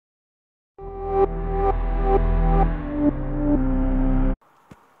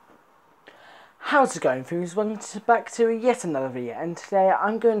How's it going, folks? Welcome back to yet another video, and today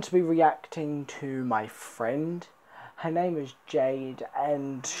I'm going to be reacting to my friend. Her name is Jade,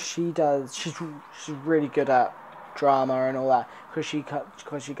 and she's really good at drama and all that because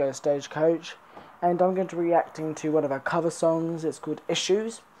she goes Stagecoach. And I'm going to be reacting to one of her cover songs. It's called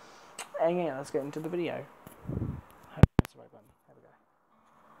Issues. And yeah, let's get into the video. That's the right button. There we go.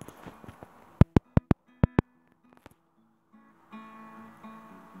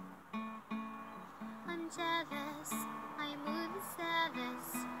 I'm jealous, I am moving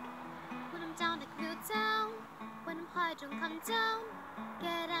jealous. When I'm down, I can feel down. When I'm high, don't come down.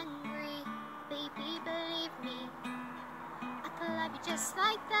 Get angry, baby, believe me. I can love you just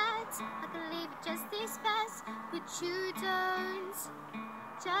like that. I can leave you just this fast. But you don't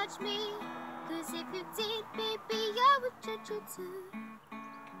judge me. Cause if you did, baby, I would judge you too.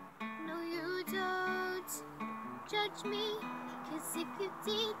 No, you don't judge me. Cause if you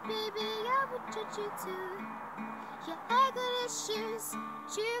did, baby, I would judge you too. Yeah, I got issues,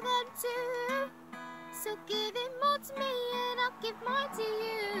 you got too. So give it more to me and I'll give mine to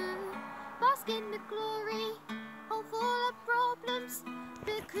you. Bask in the glory of all our problems,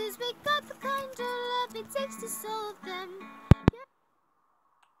 because we got the kind of love it takes to solve them.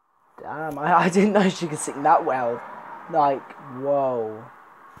 Damn, I didn't know she could sing that well. Like, whoa.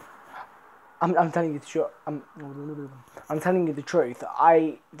 I'm telling you the truth. I'm telling you the truth.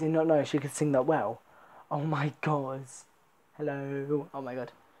 I did not know she could sing that well. Oh my god. Hello. Oh my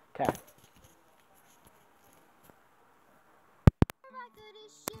god. Okay.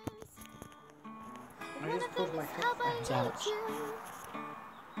 I just pulled my headphones out.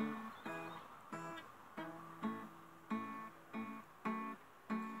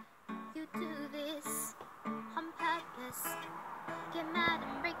 You do this on purpose. Get mad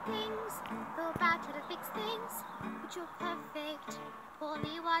and break things. Go back to fix things. But you're perfect.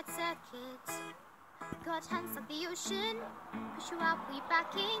 Poorly wide circuit. Got hands like the ocean. Push you out, pull you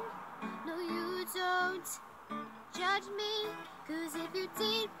back in. No, you don't judge me. Cause if you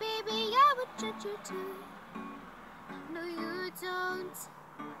did, baby, I would judge you too. No, you don't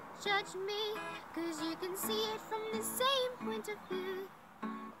judge me. Cause you can see it from the same point of view.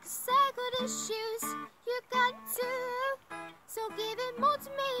 Cause I got issues, you got too. So give it more to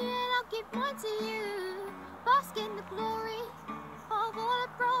me and I'll give mine to you. Bask in the glory of all our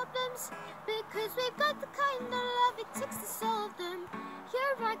problems, because we've got the kind of love it takes to solve them.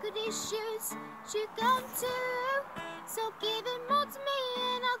 You're right, good issues, you got too. So give it more to me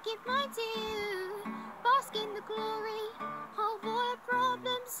and I'll give mine to you. Bask in the glory of all our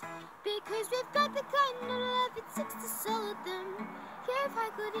problems, because we've got the kind of love it takes to solve them. You've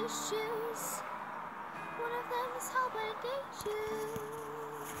had good issues. One of them is how I date you.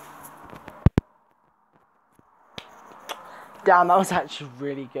 Damn, that was actually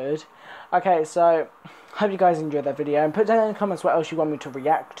really good. Okay, so hope you guys enjoyed that video, and put down in the comments what else you want me to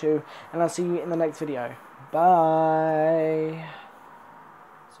react to, and I'll see you in the next video. Bye.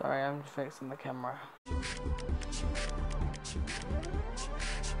 Sorry, I'm fixing the camera.